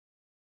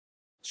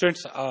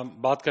Students,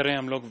 बात कर रहे हैं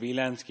हम लोग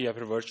VLANs की या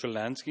फिर virtual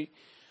LANs की,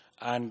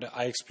 and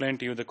I explained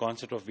to you the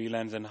concept of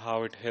VLANs and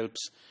how it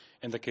helps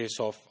in the case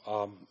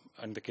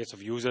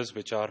of users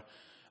which are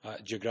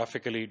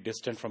geographically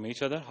distant from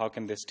each other. How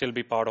can they still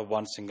be part of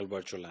one single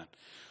virtual LAN?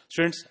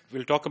 Students,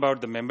 we'll talk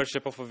about the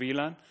membership of a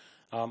VLAN.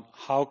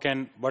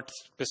 What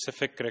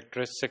specific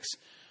characteristics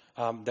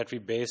that we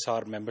base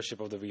our membership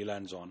of the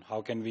VLANs on?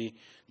 How can we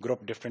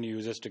group different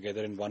users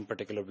together in one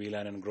particular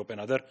VLAN and group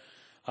another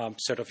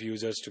set of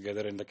users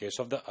together in the case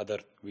of the other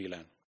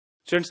VLAN?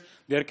 Since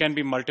there can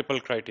be multiple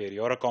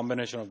criteria or a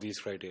combination of these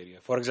criteria.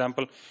 For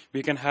example,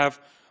 we can have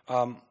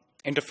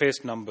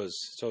interface numbers.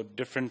 So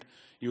different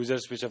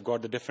users which have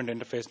got the different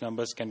interface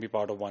numbers can be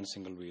part of one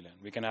single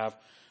VLAN. We can have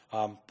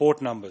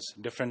port numbers.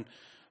 Different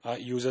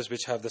users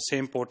which have the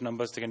same port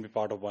numbers, they can be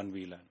part of one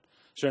VLAN.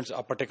 So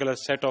a particular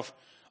set of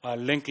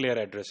link layer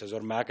addresses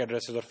or MAC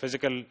addresses or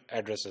physical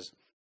addresses,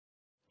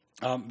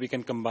 we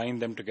can combine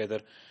them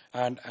together,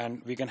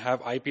 and we can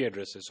have IP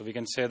addresses. So we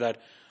can say that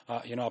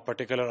a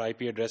particular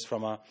IP address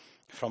from a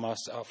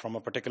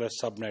particular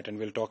subnet, and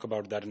we'll talk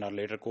about that in our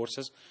later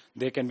courses.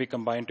 They can be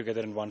combined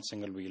together in one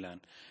single VLAN.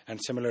 And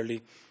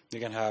similarly, we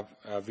can have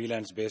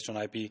VLANs based on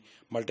IP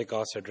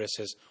multicast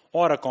addresses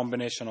or a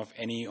combination of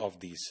any of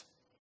these.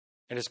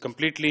 It is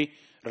completely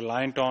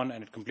reliant on,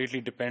 and it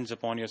completely depends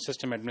upon your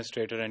system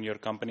administrator and your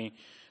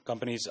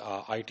company's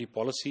IT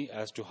policy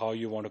as to how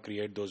you want to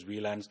create those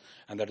VLANs,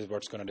 and that is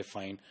what's going to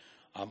define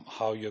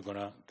how you're going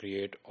to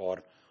create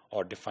or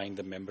define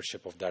the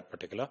membership of that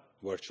particular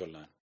virtual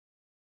LAN.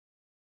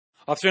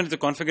 After the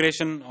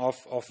configuration of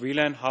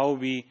VLAN, how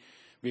we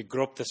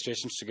group the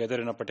stations together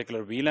in a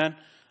particular VLAN,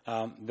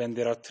 then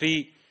there are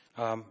three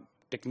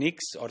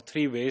techniques or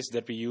three ways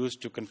that we use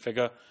to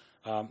configure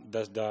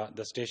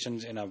the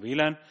stations in a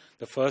VLAN.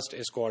 The first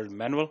is called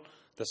manual,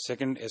 the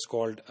second is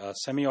called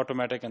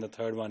semi-automatic, and the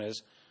third one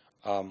is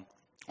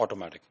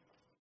automatic.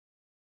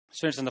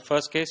 So it's in the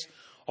first case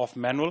of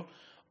manual.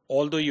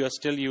 Although you are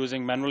still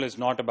using manual, is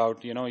not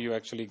about you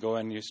actually go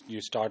and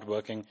you start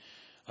working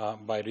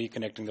by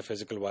reconnecting the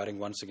physical wiring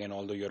once again,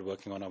 although you are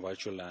working on a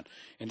virtual LAN.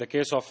 In the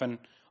case of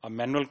a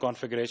manual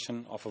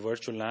configuration of a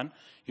virtual LAN,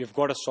 you've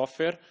got a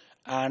software,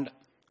 and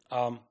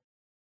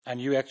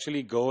you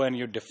actually go and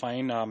you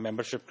define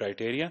membership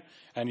criteria,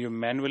 and you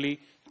manually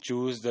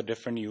choose the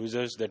different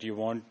users that you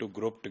want to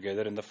group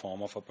together in the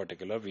form of a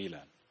particular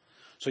VLAN.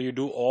 So you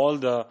do all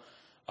the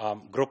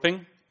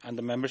grouping and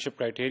the membership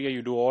criteria,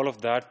 you do all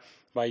of that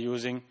by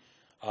using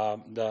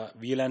the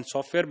VLAN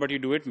software, but you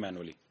do it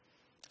manually.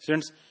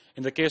 Since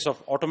in the case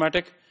of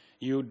automatic,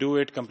 you do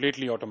it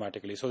completely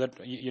automatically, so that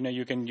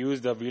you can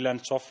use the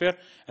VLAN software,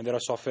 and there are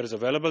softwares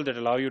available that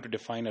allow you to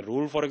define a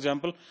rule, for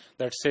example,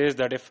 that says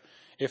that if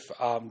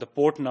the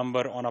port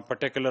number on a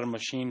particular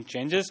machine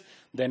changes,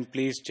 then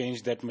please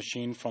change that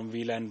machine from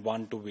VLAN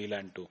 1 to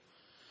VLAN 2.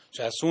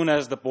 So as soon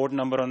as the port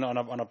number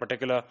on a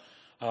particular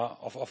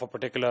of a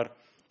particular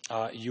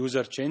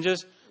user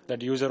changes,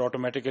 that user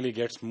automatically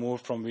gets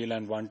moved from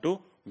VLAN 1 to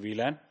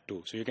VLAN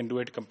 2. So you can do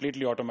it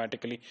completely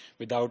automatically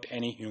without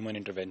any human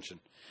intervention.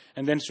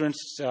 And then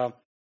students,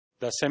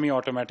 the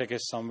semi-automatic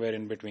is somewhere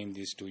in between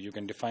these two. You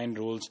can define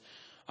rules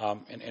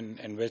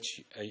in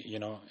which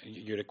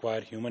you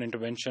require human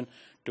intervention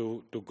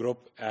to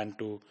group and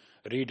to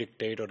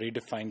redictate or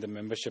redefine the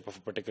membership of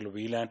a particular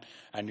VLAN,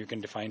 and you can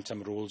define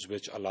some rules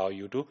which allow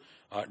you to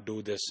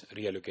do this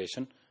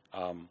reallocation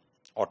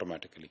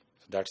automatically.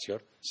 So that's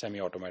your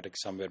semi-automatic,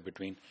 somewhere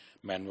between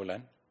manual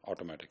and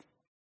automatic.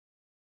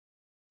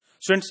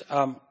 Students,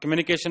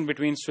 communication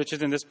between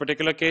switches in this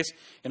particular case,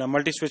 in a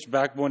multi-switch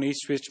backbone, each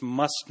switch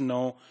must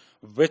know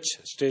which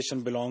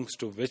station belongs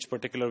to which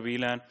particular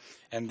VLAN,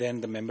 and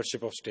then the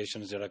membership of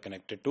stations that are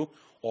connected to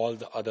all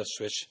the other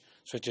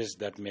switches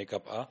that make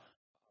up a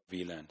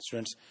VLAN.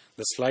 Students,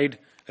 the slide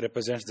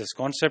represents this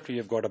concept.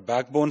 You've got a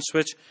backbone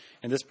switch,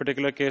 in this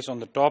particular case on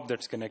the top,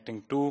 that's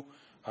connecting two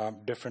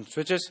different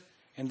switches.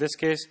 In this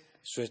case,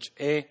 switch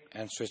A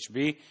and switch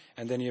B,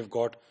 and then you've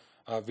got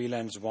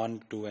VLANs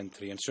 1, 2, and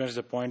 3. And students,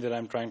 the point that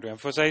I'm trying to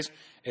emphasize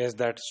is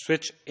that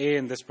switch A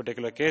in this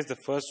particular case, the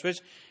first switch,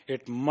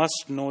 it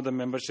must know the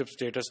membership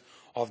status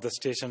of the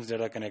stations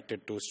that are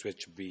connected to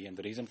switch B. And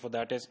the reason for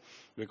that is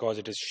because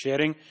it is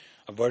sharing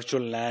a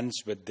virtual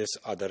LANs with this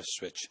other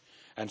switch.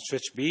 And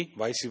switch B,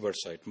 vice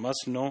versa, it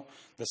must know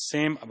the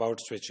same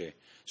about switch A.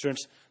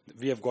 Students,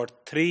 we have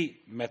got three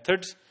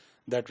methods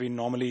that we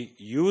normally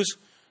use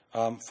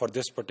for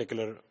this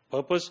particular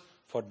purpose,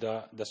 for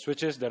the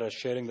switches that are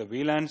sharing the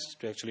VLANs,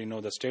 to actually know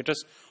the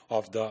status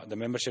of the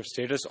membership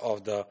status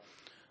of the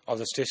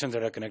stations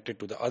that are connected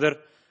to the other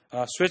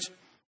switch.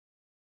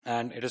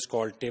 And it is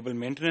called table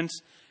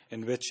maintenance,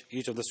 in which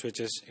each of the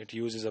switches, it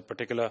uses a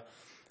particular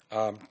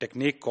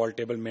technique called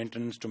table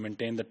maintenance to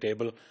maintain the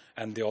table,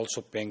 and they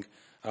also ping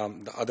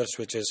the other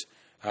switches,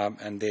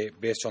 and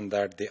based on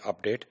that they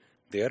update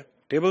their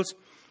tables.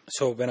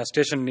 So when a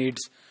station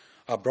needs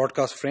a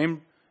broadcast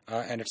frame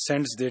and it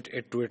sends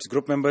it to its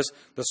group members.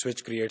 The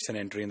switch creates an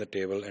entry in the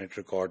table and it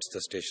records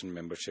the station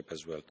membership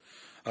as well.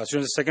 So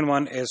the second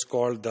one is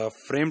called the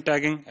frame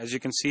tagging. As you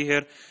can see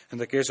here, in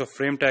the case of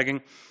frame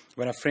tagging,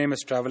 when a frame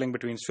is traveling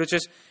between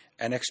switches,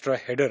 an extra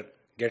header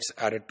gets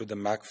added to the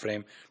MAC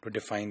frame to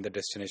define the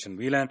destination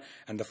VLAN,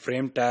 and the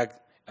frame tag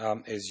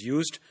is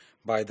used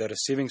by the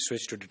receiving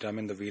switch to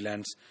determine the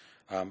VLANs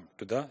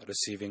to the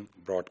receiving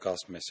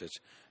broadcast message.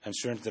 And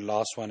students, the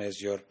last one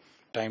is your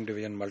time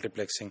division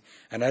multiplexing,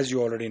 and as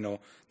you already know,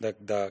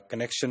 the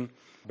connection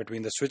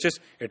between the switches,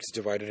 it's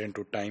divided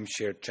into time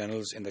shared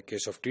channels in the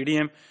case of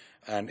TDM,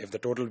 and if the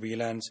total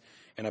VLANs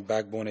in a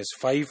backbone is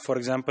 5, for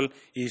example,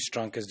 each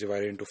trunk is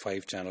divided into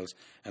 5 channels,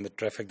 and the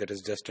traffic that is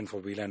destined for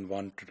VLAN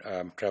 1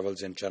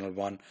 travels in channel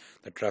 1,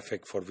 the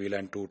traffic for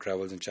VLAN 2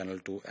 travels in channel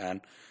 2,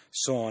 and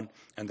so on,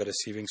 and the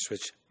receiving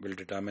switch will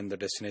determine the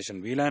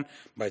destination VLAN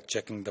by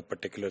checking the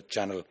particular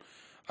channel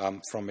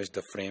from which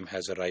the frame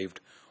has arrived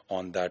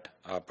on that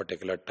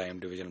particular time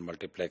division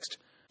multiplexed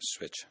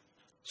switch.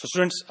 So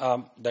students,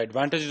 the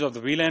advantages of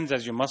the VLANs,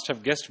 as you must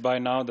have guessed by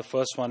now, the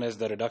first one is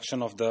the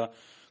reduction of the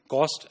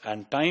cost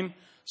and time.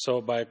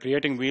 So by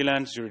creating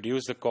VLANs, you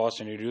reduce the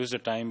cost and you reduce the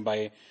time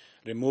by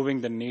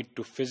removing the need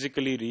to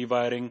physically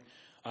rewiring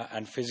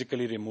and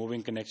physically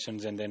removing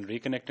connections and then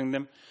reconnecting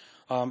them.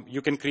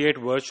 You can create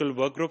virtual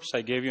work groups.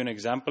 I gave you an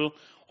example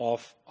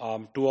of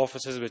 2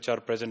 offices which are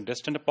present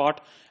distant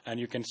apart, and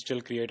you can still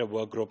create a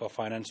work group, a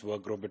finance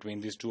work group between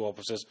these 2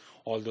 offices,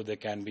 although they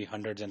can be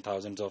hundreds and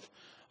thousands of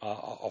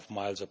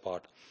miles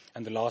apart.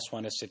 And the last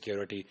one is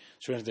security.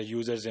 Students, the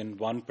users in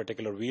one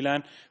particular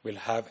VLAN will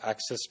have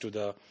access to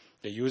the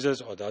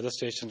users or the other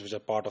stations which are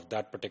part of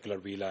that particular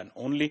VLAN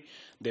only.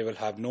 They will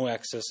have no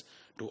access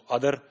to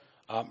other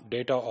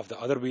data of the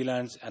other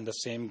VLANs, and the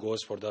same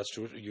goes for the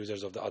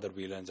users of the other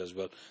VLANs as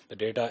well. The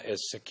data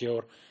is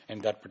secure in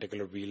that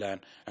particular VLAN,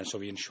 and so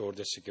we ensure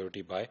the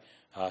security by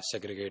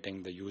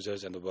segregating the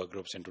users and the work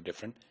groups into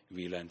different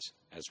VLANs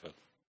as well.